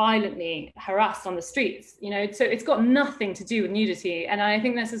 violently harassed on the streets, you know. So it's got nothing to do with nudity. And I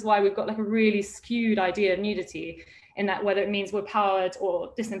think this is why we've got like a really skewed idea of nudity, in that whether it means we're powered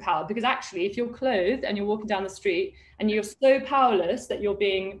or disempowered. Because actually, if you're clothed and you're walking down the street and you're so powerless that you're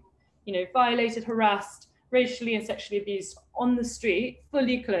being, you know, violated, harassed, racially and sexually abused on the street,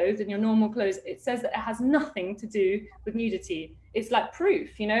 fully clothed in your normal clothes, it says that it has nothing to do with nudity. It's like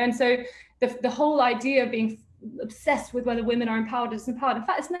proof, you know. And so the whole idea of being obsessed with whether women are empowered or disempowered, in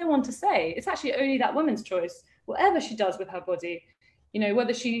fact, it's no one to say. It's actually only that woman's choice, whatever she does with her body, you know,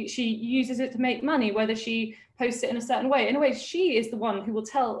 whether she uses it to make money, whether she posts it in a certain way. In a way, she is the one who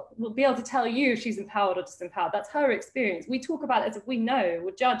will be able to tell you if she's empowered or disempowered. That's her experience. We talk about it as if we know,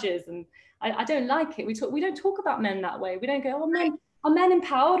 we're judges, and I don't like it. We don't talk about men that way. We don't go, oh, are men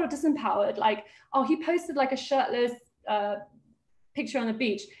empowered or disempowered? Like, oh, he posted like a shirtless picture on the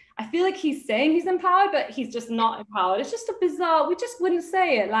beach. I feel like he's saying he's empowered, but he's just not empowered. It's just a bizarre, we just wouldn't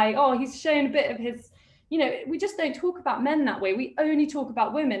say it like, oh, he's showing a bit of his, you know, we just don't talk about men that way. We only talk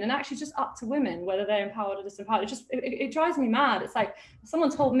about women, and actually just up to women, whether they're empowered or disempowered. It drives me mad. It's like, someone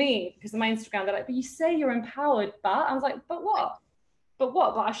told me, because of my Instagram, they're like, but you say you're empowered, but I was like, but what? but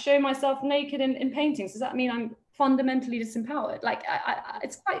what? But I show myself naked in paintings. Does that mean I'm fundamentally disempowered? Like,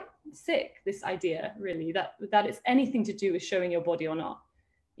 it's quite sick, this idea, really, that it's anything to do with showing your body or not.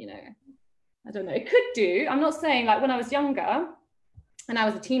 You know, I don't know. It could do. I'm not saying, like, when I was younger and I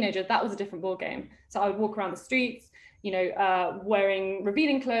was a teenager, that was a different ball game. So I would walk around the streets, you know, wearing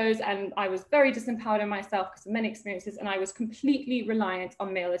revealing clothes, and I was very disempowered in myself because of many experiences, and I was completely reliant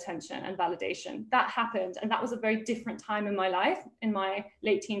on male attention and validation. That happened, and that was a very different time in my life, in my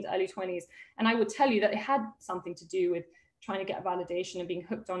late teens, early 20s. And I would tell you that it had something to do with trying to get validation and being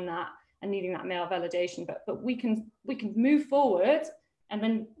hooked on that and needing that male validation. But we can move forward, and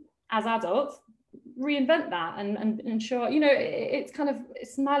then as adults reinvent that and ensure, you know, it's kind of,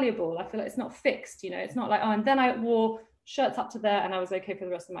 it's malleable. I feel like it's not fixed, you know. It's not like, oh, and then I wore shirts up to there and I was okay for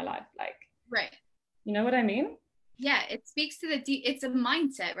the rest of my life. Like, right, you know what I mean? Yeah, it speaks to it's a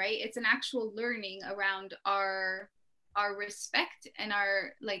mindset, right? It's an actual learning around our respect and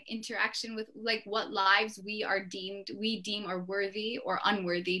our, like, interaction with, like, what lives we deem are worthy or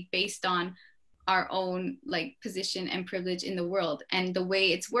unworthy based on our own, like, position and privilege in the world. And the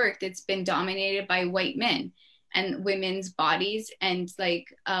way it's worked, it's been dominated by white men, and women's bodies and, like,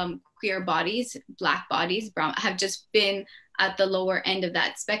 queer bodies, Black bodies, brown, have just been at the lower end of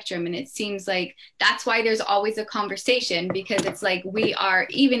that spectrum. And it seems like that's why there's always a conversation, because it's like we are,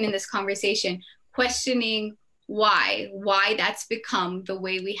 even in this conversation, questioning why that's become the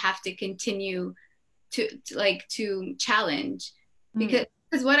way we have to continue to challenge. Because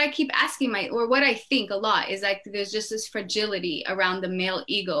what I keep asking or what I think a lot is, like, there's just this fragility around the male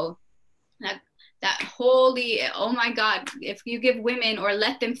ego, that holy, oh my God, if you give women or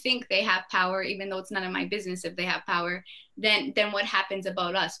let them think they have power, even though it's none of my business if they have power, then what happens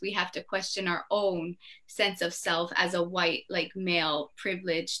about us? We have to question our own sense of self as a white, like, male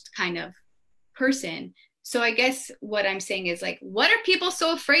privileged kind of person. So I guess what I'm saying is, like, what are people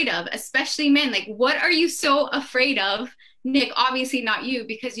so afraid of, especially men? Like, what are you so afraid of? Nick, obviously not you,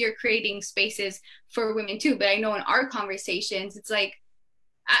 because you're creating spaces for women too. But I know in our conversations, it's like,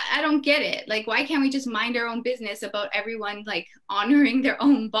 I don't get it. Like, why can't we just mind our own business about everyone, like, honoring their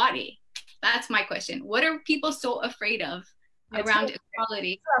own body? That's my question. What are people so afraid of around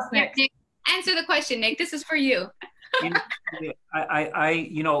equality? Yeah, Nick, answer the question, Nick. This is for you. I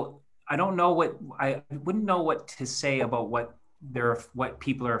don't know I wouldn't know what to say about what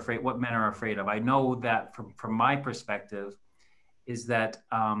people are afraid, what men are afraid of. I know that from my perspective is that,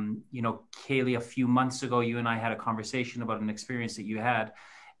 Caley, a few months ago, you and I had a conversation about an experience that you had,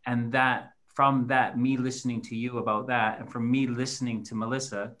 and that from that, me listening to you about that, and from me listening to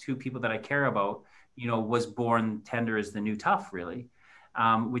Melissa, two people that I care about, was born Tender is the New Tough, really.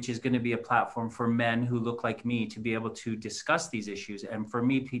 Which is going to be a platform for men who look like me to be able to discuss these issues, and for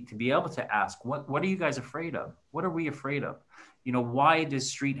me to be able to ask, what are you guys afraid of? What are we afraid of? Why does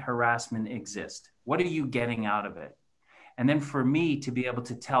street harassment exist? What are you getting out of it? And then for me to be able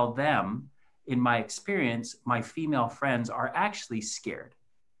to tell them, in my experience, my female friends are actually scared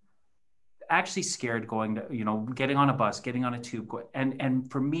going to, getting on a bus, getting on a tube,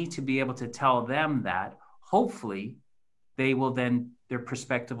 and for me to be able to tell them that, hopefully they will then, their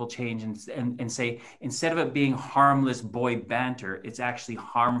perspective will change and say, instead of it being harmless boy banter, it's actually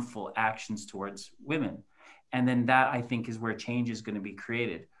harmful actions towards women. And then that, I think, is where change is going to be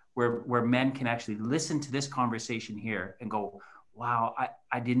created, where men can actually listen to this conversation here and go, wow,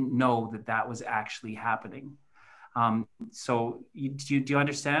 I didn't know that was actually happening. So do you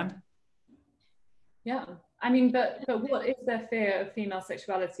understand? Yeah. I mean, but what is their fear of female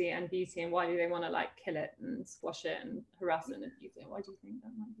sexuality and beauty, and why do they want to, like, kill it and squash it and harass it and abuse it? Why do you think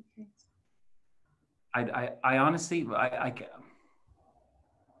that might be the case? I honestly,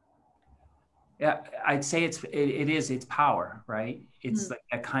 yeah, I'd say it's power, right? It's like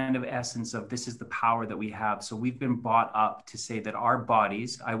a kind of essence of, this is the power that we have. So we've been brought up to say that our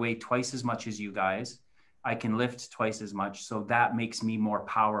bodies, I weigh twice as much as you guys, I can lift twice as much, so that makes me more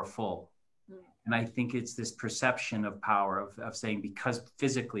powerful. And I think it's this perception of power, of saying, because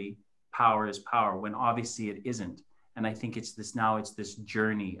physically power is power, when obviously it isn't. And I think it's this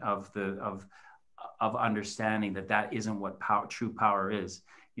journey of understanding that isn't what true power is.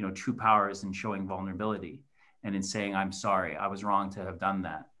 True power is in showing vulnerability and in saying, I'm sorry, I was wrong to have done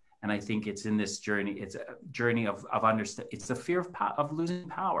that. And I think it's in this journey, it's a journey of understand. It's the fear of losing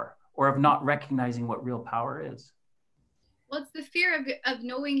power, or of not recognizing what real power is. Well, it's the fear of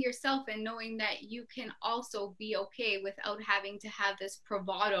knowing yourself and knowing that you can also be okay without having to have this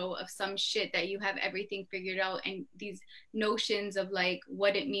bravado of some shit that you have everything figured out, and these notions of, like,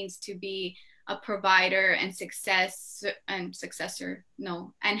 what it means to be a provider and and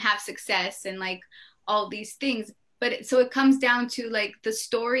have success, and, like, all these things. so it comes down to like the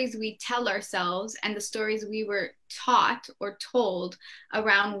stories we tell ourselves and the stories we were taught or told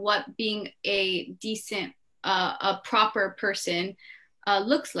around what being a decent, a proper person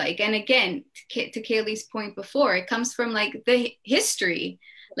looks like. And again, to Caley's point before, it comes from like the history.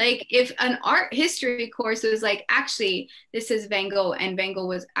 Like if an art history course was like, actually, this is Van Gogh and Van Gogh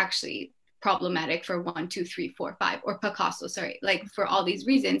was actually problematic for 1, 2, 3, 4, 5, or Picasso, sorry, like for all these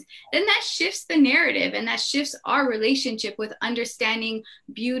reasons, then that shifts the narrative and that shifts our relationship with understanding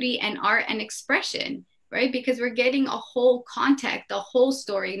beauty and art and expression, right? Because we're getting a whole context, the whole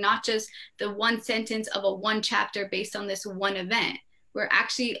story, not just the one sentence of a one chapter based on this one event. We're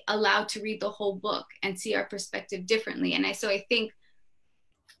actually allowed to read the whole book and see our perspective differently. And so I think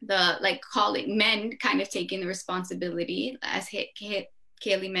the like calling men kind of taking the responsibility, as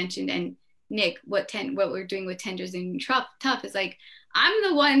Caley mentioned, and Nick, what we're doing with Tenders and Tough is like, I'm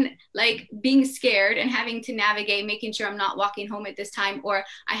the one like being scared and having to navigate, making sure I'm not walking home at this time, or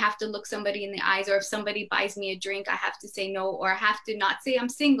I have to look somebody in the eyes, or if somebody buys me a drink, I have to say no, or I have to not say I'm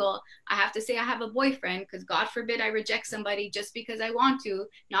single. I have to say I have a boyfriend, because God forbid I reject somebody just because I want to,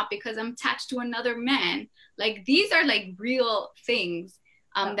 not because I'm attached to another man. Like these are like real things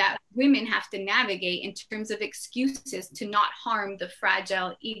that women have to navigate in terms of excuses to not harm the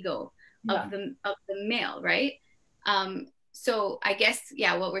fragile ego of the male, right? So I guess,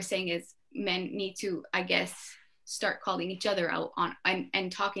 yeah, what we're saying is men need to, I guess, start calling each other out on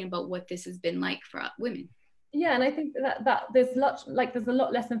and talking about what this has been like for women. Yeah, and I think that there's a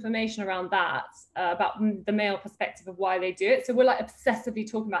lot less information around that, about the male perspective of why they do it. So we're like obsessively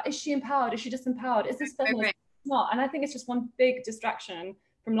talking about, is she empowered? Is she disempowered? Is this feminist? Right. Not? And I think it's just one big distraction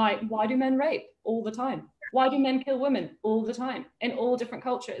from like, why do men rape all the time? Why do men kill women all the time in all different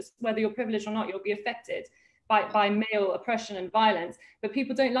cultures? Whether you're privileged or not, you'll be affected by male oppression and violence. But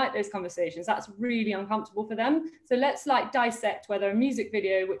people don't like those conversations. That's really uncomfortable for them. So let's like dissect whether a music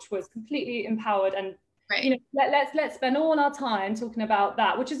video, which was completely empowered, and right, you know, let's spend all our time talking about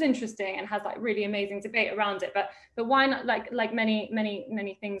that, which is interesting and has like really amazing debate around it. But why not, like many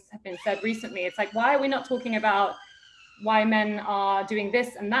things have been said recently, it's like, why are we not talking about why men are doing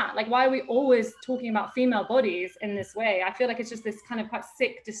this and that? Like, why are we always talking about female bodies in this way? I feel like it's just this kind of quite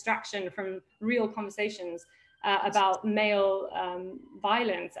sick distraction from real conversations about male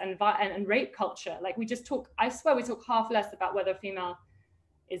violence and rape culture. Like we just talk, I swear we talk half less about whether a female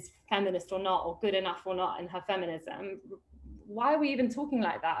is feminist or not, or good enough or not in her feminism. Why are we even talking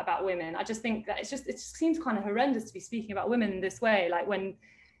like that about women? I just think that it just seems kind of horrendous to be speaking about women in this way. Like when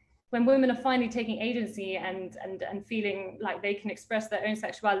women are finally taking agency and feeling like they can express their own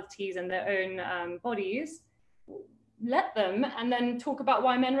sexualities and their own bodies, let them, and then talk about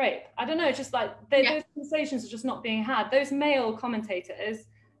why men rape. I don't know, it's just like those conversations are just not being had. Those male commentators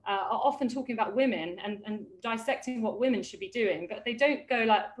are often talking about women and dissecting what women should be doing, but they don't go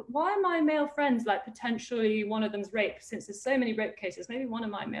like, but why are my male friends like potentially one of them's raped? Since there's so many rape cases, maybe one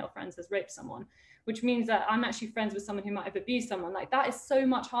of my male friends has raped someone, which means that I'm actually friends with someone who might have abused someone. Like that is so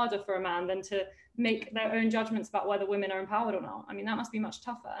much harder for a man than to make their own judgments about whether women are empowered or not. I mean, that must be much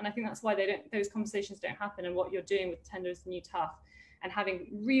tougher. And I think that's why those conversations don't happen. And what you're doing with Tender is the New Tough, and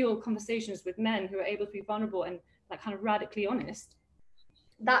having real conversations with men who are able to be vulnerable and like kind of radically honest,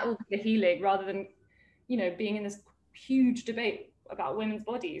 that will be the healing, rather than, you know, being in this huge debate about women's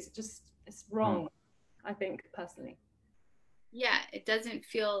bodies. It's wrong, I think, personally. Yeah, it doesn't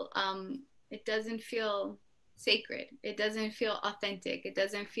feel sacred. It doesn't feel authentic. It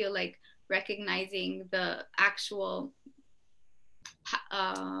doesn't feel like recognizing the actual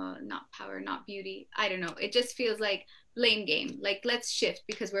not power, not beauty. I don't know. It just feels like blame game. Like, let's shift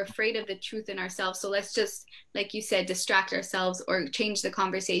because we're afraid of the truth in ourselves. So let's just, like you said, distract ourselves or change the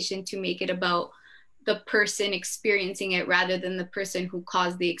conversation to make it about the person experiencing it rather than the person who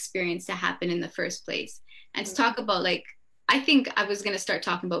caused the experience to happen in the first place. And to talk about, like, I think I was going to start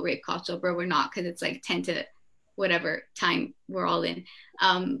talking about rape culture, but we're not, because it's like 10 to whatever time we're all in.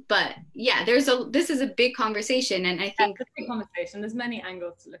 But yeah, this is a big conversation. And I think it's a big conversation. There's many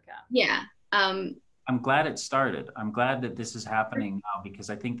angles to look at. Yeah. I'm glad it started. I'm glad that this is happening now, because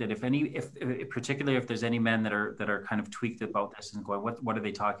I think that if particularly if there's any men that are kind of tweaked about this and going, what are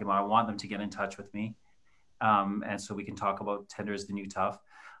they talking about? I want them to get in touch with me. And so we can talk about Tender is the New Tough.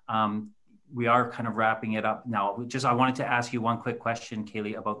 We are kind of wrapping it up now. I wanted to ask you one quick question,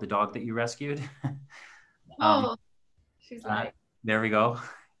 Caley, about the dog that you rescued. She's like, there we go.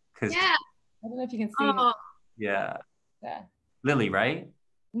 Yeah. I don't know if you can see her. Yeah. Yeah. Lily, right?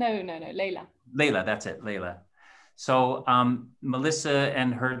 No, Layla. Layla, that's it, Layla. So Melissa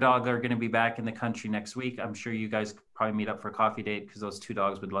and her dog are going to be back in the country next week. I'm sure you guys probably meet up for a coffee date, because those two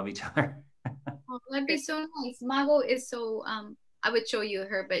dogs would love each other. Oh, that'd be so nice. Mago is so I would show you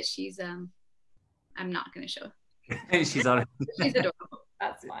her, but she's I'm not gonna show. She's on. She's adorable.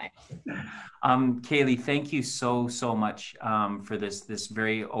 That's fine. Caley, thank you so much for this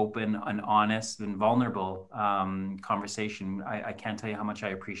very open and honest and vulnerable conversation. I can't tell you how much I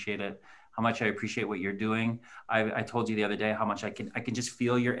appreciate it, how much I appreciate what you're doing. I told you the other day how much I can just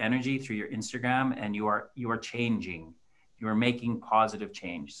feel your energy through your Instagram, and you are changing. You are making positive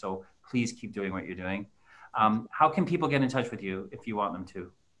change. So please keep doing what you're doing. How can people get in touch with you if you want them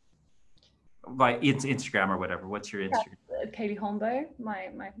to? By Instagram or whatever. What's your Instagram? Caley Holmboe,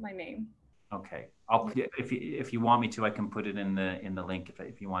 my name. Okay, I'll if you want me to, I can put it in the link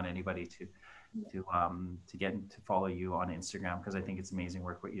if you want anybody to get to follow you on Instagram, because I think it's amazing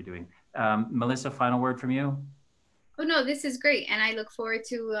work what you're doing. Melissa, final word from you. Oh no, this is great, and I look forward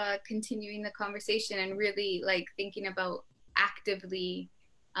to continuing the conversation and really like thinking about actively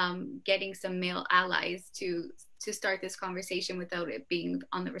getting some male allies to start this conversation without it being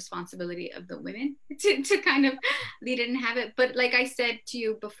on the responsibility of the women to kind of lead it and have it. But like I said to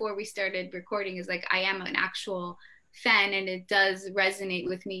you before we started recording, is like I am an actual fan, and it does resonate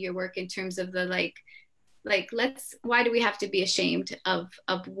with me, your work, in terms of the like why do we have to be ashamed of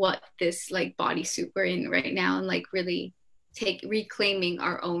what this like bodysuit we're in right now, and like really reclaiming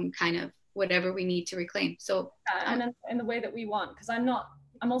our own kind of whatever we need to reclaim. So and in the way that we want, because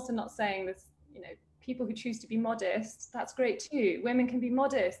I'm also not saying this, you know, people who choose to be modest, that's great too. Women can be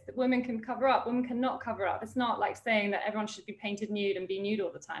modest, women can cover up, women cannot cover up. It's not like saying that everyone should be painted nude and be nude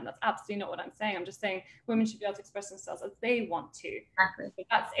all the time. That's absolutely not what I'm saying. I'm just saying women should be able to express themselves as they want to. Exactly. So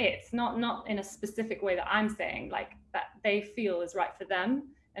that's it. It's not in a specific way that I'm saying, like that they feel is right for them.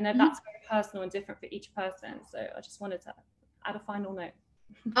 And then that's very personal and different for each person. So I just wanted to add a final note.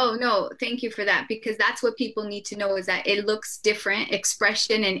 Oh no, thank you for that, because that's what people need to know, is that it looks different.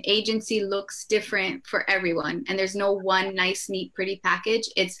 Expression and agency looks different for everyone, and there's no one nice, neat, pretty package.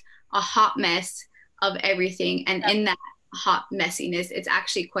 It's a hot mess of everything, and in that hot messiness, it's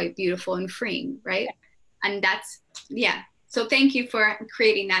actually quite beautiful and freeing, right? And that's, yeah. So thank you for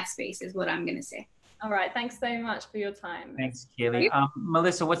creating that space, is what I'm gonna say. All right, thanks so much for your time. Thanks, Caley.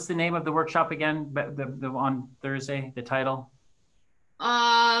 Melissa, what's the name of the workshop again? The on Thursday, the title?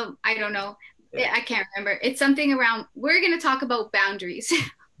 I don't know. I can't remember. It's something around, we're going to talk about boundaries.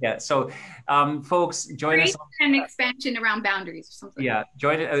 Yeah. So, folks, join us. An expansion around boundaries or something. Yeah.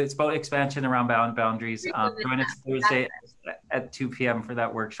 Join it. It's about expansion around boundaries. Join us Thursday at 2 p.m. for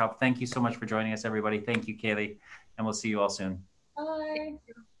that workshop. Thank you so much for joining us, everybody. Thank you, Caley. And we'll see you all soon. Bye.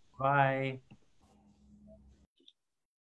 Bye.